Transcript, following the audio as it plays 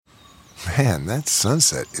Man, that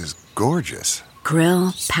sunset is gorgeous.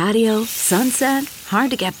 Grill, patio, sunset.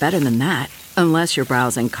 Hard to get better than that. Unless you're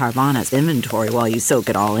browsing Carvana's inventory while you soak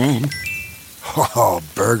it all in. Oh,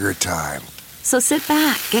 burger time. So sit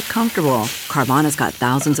back, get comfortable. Carvana's got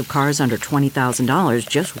thousands of cars under $20,000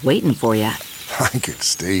 just waiting for you. I could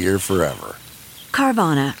stay here forever.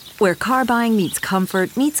 Carvana, where car buying meets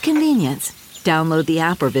comfort meets convenience. Download the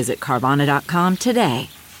app or visit Carvana.com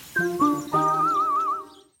today.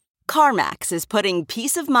 CarMax is putting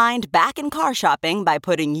peace of mind back in car shopping by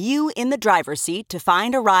putting you in the driver's seat to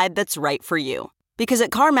find a ride that's right for you. Because at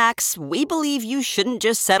CarMax, we believe you shouldn't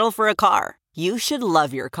just settle for a car. You should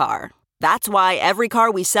love your car. That's why every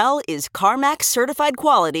car we sell is CarMax certified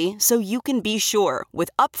quality, so you can be sure with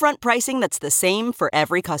upfront pricing that's the same for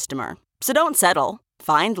every customer. So don't settle.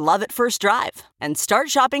 Find love at first drive and start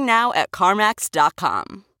shopping now at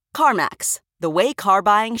CarMax.com. CarMax, the way car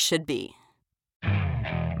buying should be.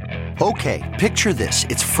 Okay, picture this.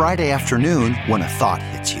 It's Friday afternoon when a thought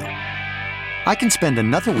hits you. I can spend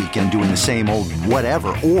another weekend doing the same old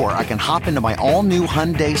whatever, or I can hop into my all-new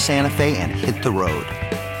Hyundai Santa Fe and hit the road.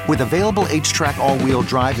 With available H-Track all-wheel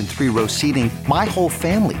drive and 3-row seating, my whole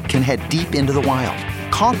family can head deep into the wild.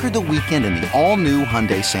 Conquer the weekend in the all-new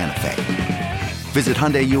Hyundai Santa Fe. Visit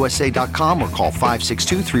HyundaiUSA.com or call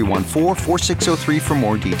 562-314-4603 for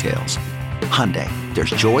more details. Hyundai, there's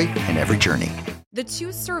joy in every journey. The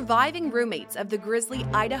two surviving roommates of the grisly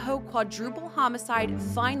Idaho quadruple homicide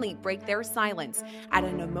finally break their silence at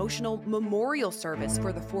an emotional memorial service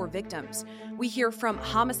for the 4 victims. We hear from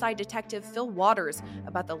homicide detective Phil Waters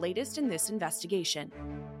about the latest in this investigation.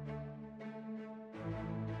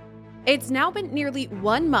 It's now been nearly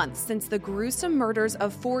 1 month since the gruesome murders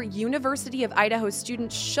of 4 University of Idaho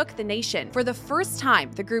students shook the nation. For the first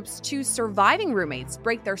time, the group's 2 surviving roommates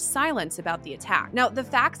break their silence about the attack. Now, the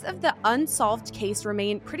facts of the unsolved case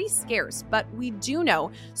remain pretty scarce, but we do know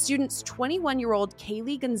students 21-year-old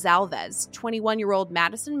Kaylee Gonzalez, 21-year-old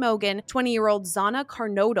Madison Mogan, 20-year-old Zana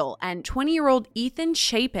Carnodal, and 20-year-old Ethan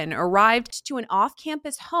Chapin arrived to an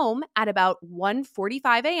off-campus home at about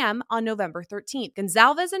 1:45 a.m. on November 13th.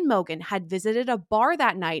 Gonzalez and Mogan had visited a bar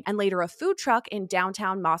that night and later a food truck in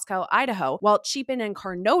downtown Moscow, Idaho, while Chapin and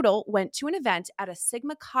Carnodal went to an event at a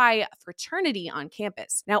Sigma Chi fraternity on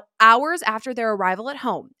campus. Now, hours after their arrival at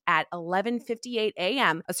home, at 11:58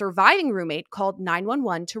 a.m., a surviving roommate called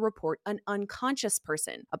 911 to report an unconscious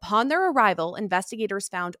person. Upon their arrival, investigators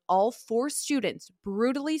found all 4 students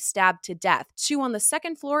brutally stabbed to death, 2 on the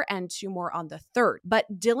second floor and 2 more on the third.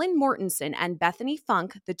 But Dylan Mortensen and Bethany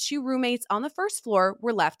Funk, the 2 roommates on the first floor,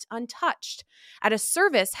 were left untouched. At a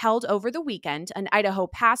service held over the weekend, an Idaho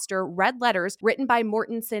pastor read letters written by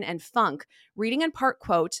Mortensen and Funk, reading in part,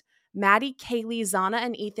 quote, "Maddie, Kaylee, Zana,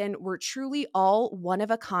 and Ethan were truly all one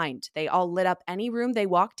of a kind. They all lit up any room they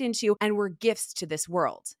walked into and were gifts to this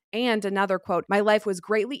world." And another quote, "My life was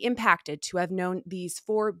greatly impacted to have known these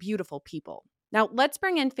 4 beautiful people." Now, let's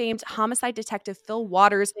bring in famed homicide detective Phil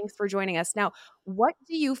Waters. Thanks for joining us. Now, what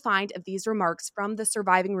do you find of these remarks from the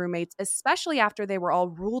surviving roommates, especially after they were all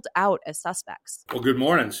ruled out as suspects? Well, good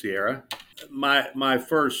morning, Sierra. My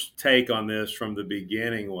first take on this from the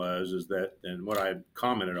beginning is that, and what I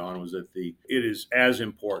commented on was that it is as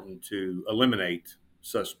important to eliminate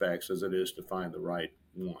suspects as it is to find the right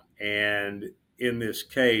one. And in this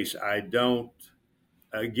case,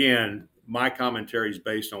 again, my commentary is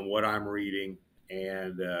based on what I'm reading,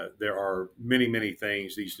 and there are many, many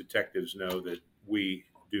things these detectives know that we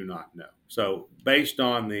do not know. So based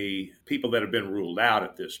on the people that have been ruled out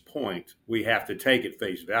at this point, we have to take at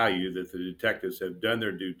face value that the detectives have done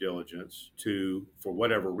their due diligence to, for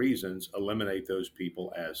whatever reasons, eliminate those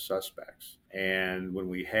people as suspects. And when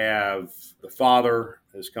we have the father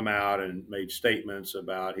has come out and made statements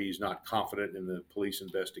about he's not confident in the police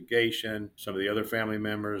investigation, some of the other family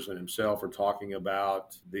members and himself are talking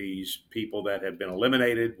about these people that have been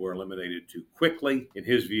eliminated were eliminated too quickly, in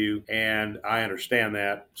his view. And I understand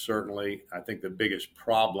that, certainly. I think the biggest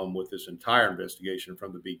problem with this entire investigation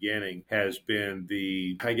from the beginning has been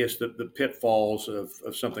the pitfalls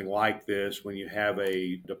of something like this when you have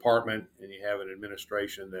a department and you have an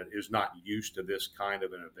administration that is not used to this kind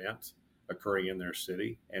of an event occurring in their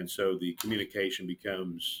city. And so the communication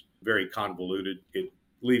becomes very convoluted. It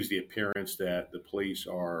leaves the appearance that the police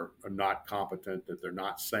are not competent, that they're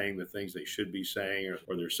not saying the things they should be saying,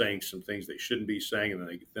 or they're saying some things they shouldn't be saying,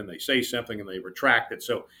 and then they say something and they retract it.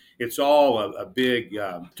 So it's all a big,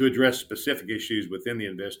 to address specific issues within the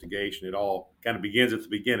investigation, it all kind of begins at the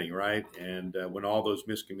beginning, right? And when all those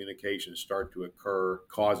miscommunications start to occur,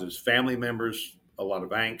 causes family members a lot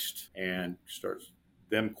of angst and starts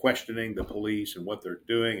them questioning the police and what they're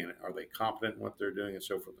doing, and are they competent in what they're doing, and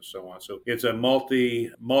so forth and so on. So it's a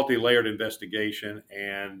multi-layered investigation,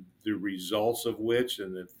 and the results of which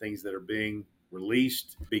and the things that are being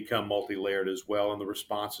released become multi-layered as well, and the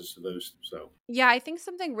responses to those. So yeah, I think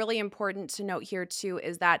something really important to note here too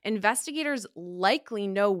is that investigators likely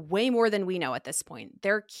know way more than we know at this point.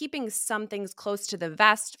 They're keeping some things close to the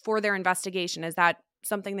vest for their investigation. Is that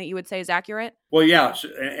something that you would say is accurate? Well, yeah,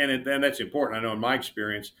 and that's important. I know in my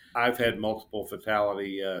experience, I've had multiple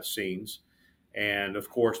fatality scenes, and of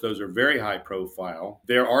course, those are very high profile.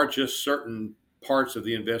 There are just certain parts of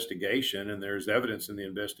the investigation, and there's evidence in the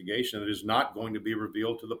investigation that is not going to be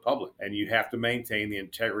revealed to the public, and you have to maintain the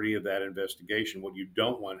integrity of that investigation. What you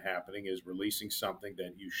don't want happening is releasing something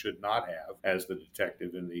that you should not have as the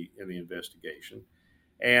detective in the investigation,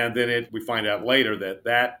 and then we find out later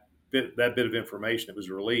that bit of information that was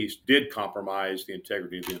released did compromise the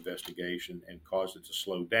integrity of the investigation and caused it to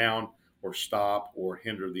slow down or stop or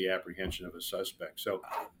hinder the apprehension of a suspect. So,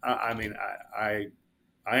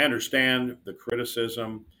 I understand the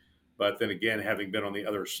criticism, but then again, having been on the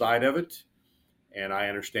other side of it, and I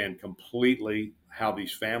understand completely how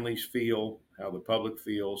these families feel, how the public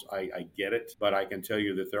feels. I get it, but I can tell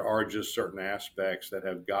you that there are just certain aspects that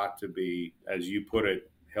have got to be, as you put it,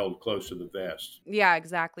 held close to the vest. Yeah,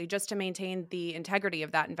 exactly. Just to maintain the integrity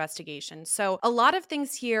of that investigation. So a lot of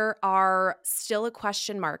things here are still a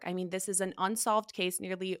question mark. I mean, this is an unsolved case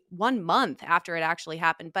nearly 1 month after it actually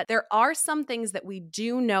happened. But there are some things that we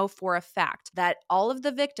do know for a fact, that all of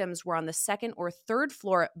the victims were on the second or third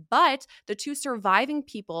floor, but the two surviving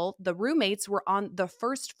people, the roommates, were on the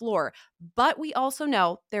first floor. But we also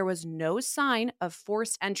know there was no sign of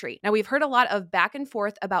forced entry. Now, we've heard a lot of back and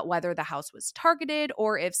forth about whether the house was targeted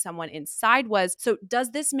or if someone inside was. So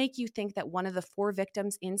does this make you think that one of the 4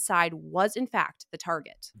 victims inside was in fact the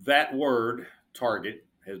target? That word, target,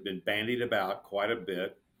 has been bandied about quite a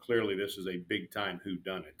bit. Clearly, this is a big-time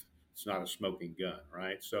whodunit. It's not a smoking gun,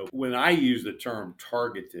 right? So when I use the term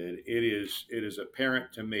targeted, it is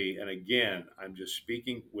apparent to me, and again, I'm just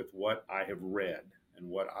speaking with what I have read and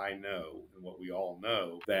what I know and what we all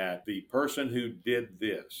know, that the person who did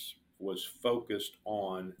this was focused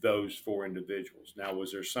on those 4 individuals. Now,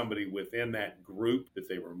 was there somebody within that group that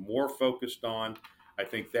they were more focused on? I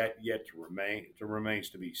think that yet remains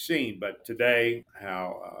to be seen. But today,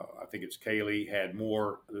 how I think it's Kaylee had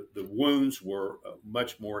more. The wounds were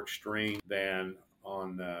much more extreme than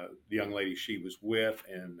on the young lady she was with.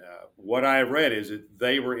 And what I read is that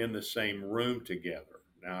they were in the same room together.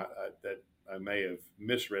 Now, I may have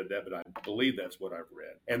misread that, but I believe that's what I've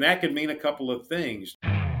read. And that could mean a couple of things.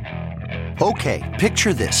 Okay,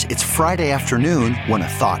 picture this. It's Friday afternoon when a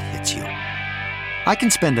thought hits you. I can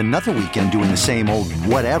spend another weekend doing the same old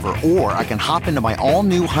whatever, or I can hop into my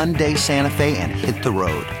all-new Hyundai Santa Fe and hit the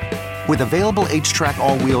road. With available H-Track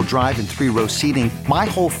all-wheel drive and 3-row seating, my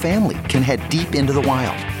whole family can head deep into the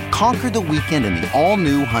wild. Conquer the weekend in the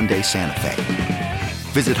all-new Hyundai Santa Fe.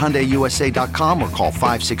 Visit HyundaiUSA.com or call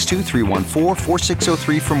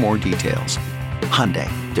 562-314-4603 for more details. Hyundai,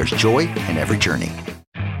 there's joy in every journey.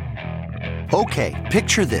 Okay,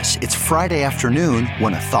 picture this. It's Friday afternoon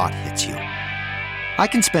when a thought hits you. I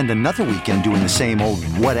can spend another weekend doing the same old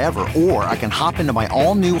whatever, or I can hop into my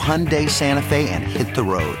all-new Hyundai Santa Fe and hit the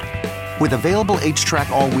road. With available H-Track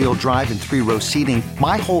all-wheel drive and 3-row seating,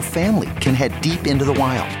 my whole family can head deep into the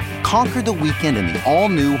wild. Conquer the weekend in the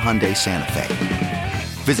all-new Hyundai Santa Fe.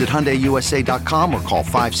 Visit HyundaiUSA.com or call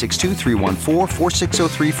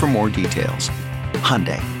 562-314-4603 for more details.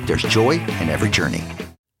 Hyundai, there's joy in every journey.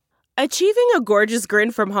 Achieving a gorgeous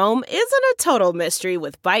grin from home isn't a total mystery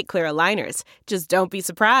with Bite Clear aligners. Just don't be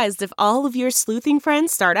surprised if all of your sleuthing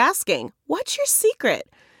friends start asking, "What's your secret?"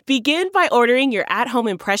 Begin by ordering your at-home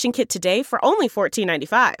impression kit today for only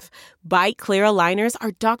 $14.95. Bite Clear aligners are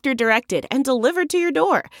doctor-directed and delivered to your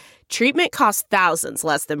door. Treatment costs thousands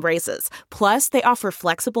less than braces. Plus, they offer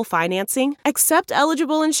flexible financing, accept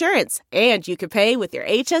eligible insurance, and you can pay with your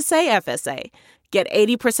HSA FSA. Get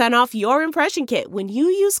 80% off your impression kit when you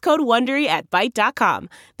use code WONDERY at Byte.com.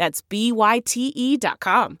 That's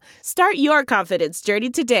BYTE.com. Start your confidence journey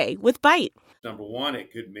today with Byte. Number one,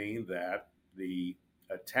 it could mean that the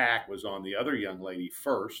attack was on the other young lady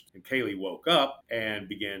first, and Kaylee woke up and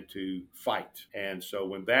began to fight. And so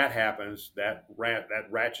when that happens, that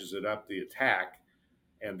ratchets it up the attack,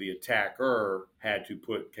 and the attacker had to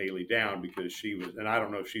put Kaylee down because she was, and I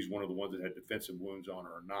don't know if she's one of the ones that had defensive wounds on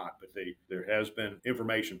her or not, but there has been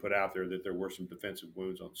information put out there that there were some defensive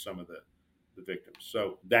wounds on some of the the victims.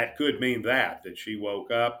 So that could mean that she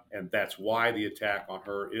woke up, and that's why the attack on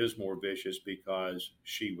her is more vicious, because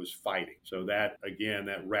she was fighting. So that, again,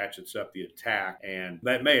 that ratchets up the attack, and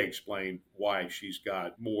that may explain why she's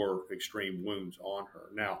got more extreme wounds on her.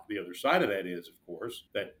 Now, the other side of that is, of course,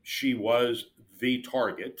 that she was the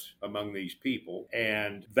target among these people,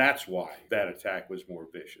 and that's why that attack was more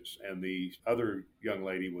vicious. And the other young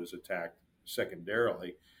lady was attacked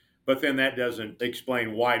secondarily. But then that doesn't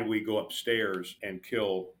explain why do we go upstairs and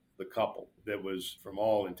kill the couple that was, from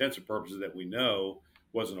all intents and purposes that we know,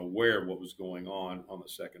 wasn't aware of what was going on the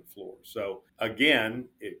second floor. So again,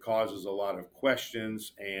 it causes a lot of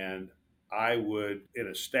questions, and I would, in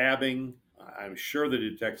a stabbing, I'm sure the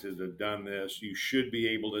detectives have done this, you should be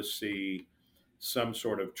able to see some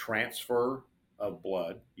sort of transfer of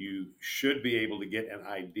blood. You should be able to get an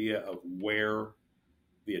idea of where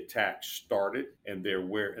the attack started and then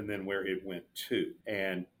where it went to,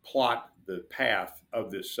 and plot the path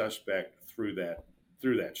of this suspect through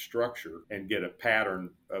that structure and get a pattern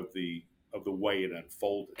of the way it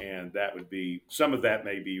unfolded. And that would be, some of that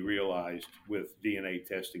may be realized with DNA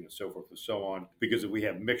testing and so forth and so on, because if we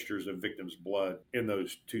have mixtures of victims' blood in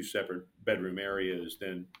those two separate bedroom areas,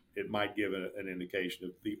 then it might give an indication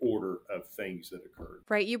of the order of things that occurred.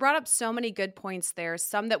 Right. You brought up so many good points there,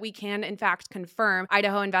 some that we can, in fact, confirm.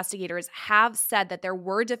 Idaho investigators have said that there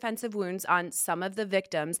were defensive wounds on some of the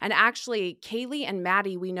victims. And actually, Kaylee and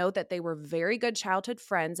Maddie, we know that they were very good childhood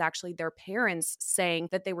friends. Actually, their parents saying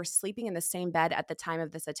that they were sleeping in the same bed at the time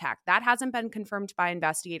of this attack. That hasn't been confirmed by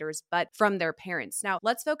investigators, but from their parents. Now,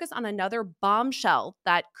 let's focus on another bombshell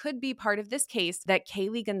that could be part of this case, that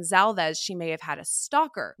Kaylee Gonzalez, she may have had a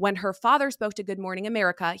stalker. When her father spoke to Good Morning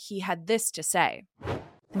America, he had this to say. I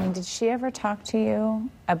mean, did she ever talk to you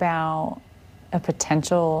about a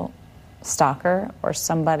potential stalker or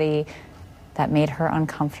somebody that made her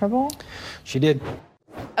uncomfortable? She did.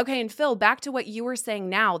 Okay, and Phil, back to what you were saying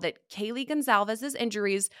now, that Kaylee Gonzalez's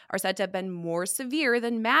injuries are said to have been more severe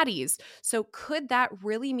than Maddie's. So could that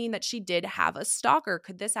really mean that she did have a stalker?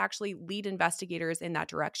 Could this actually lead investigators in that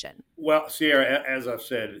direction? Well, Sierra, as I've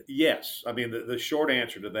said, yes. I mean, the short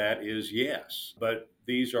answer to that is yes. But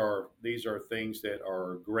these are things that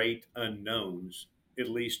are great unknowns, at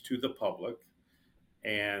least to the public.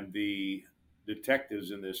 And the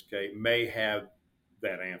detectives in this case may have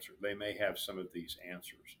that answer. They may have some of these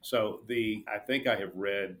answers. So I think I have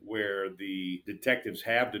read where the detectives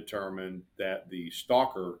have determined that the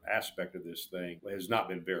stalker aspect of this thing has not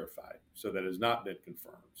been verified. So that has not been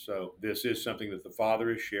confirmed. So this is something that the father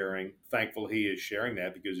is sharing. Thankful he is sharing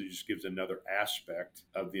that, because it just gives another aspect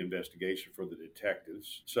of the investigation for the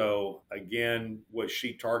detectives. So again, was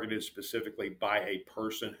she targeted specifically by a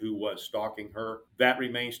person who was stalking her? That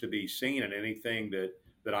remains to be seen, and anything that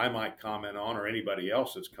I might comment on, or anybody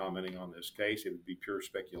else that's commenting on this case, it would be pure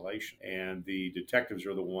speculation. And the detectives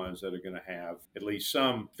are the ones that are going to have at least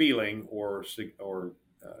some feeling or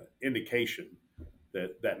indication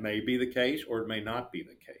that may be the case, or it may not be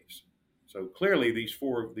the case. So clearly these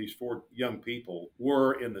four young people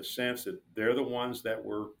were, in the sense that they're the ones that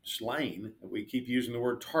were slain. And we keep using the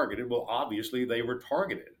word targeted. Well, obviously they were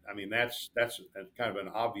targeted. I mean, that's kind of an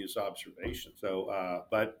obvious observation. So,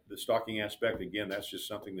 but the stalking aspect, again, that's just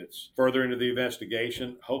something that's further into the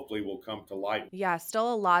investigation. Hopefully will come to light. Yeah,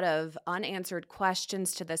 still a lot of unanswered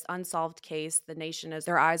questions to this unsolved case. The nation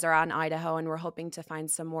their eyes are on Idaho, and we're hoping to find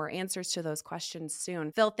some more answers to those questions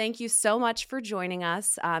soon. Phil, thank you so much for joining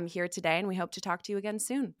us here today, and we hope to talk to you again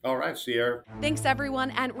soon. All right, Sierra. Thanks,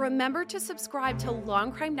 everyone. And remember to subscribe to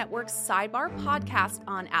Long Crime Network's Sidebar podcast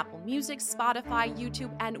on Apple Music, Spotify,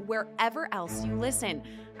 YouTube, and wherever else you listen.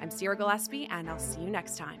 I'm Sierra Gillespie, and I'll see you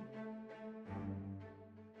next time.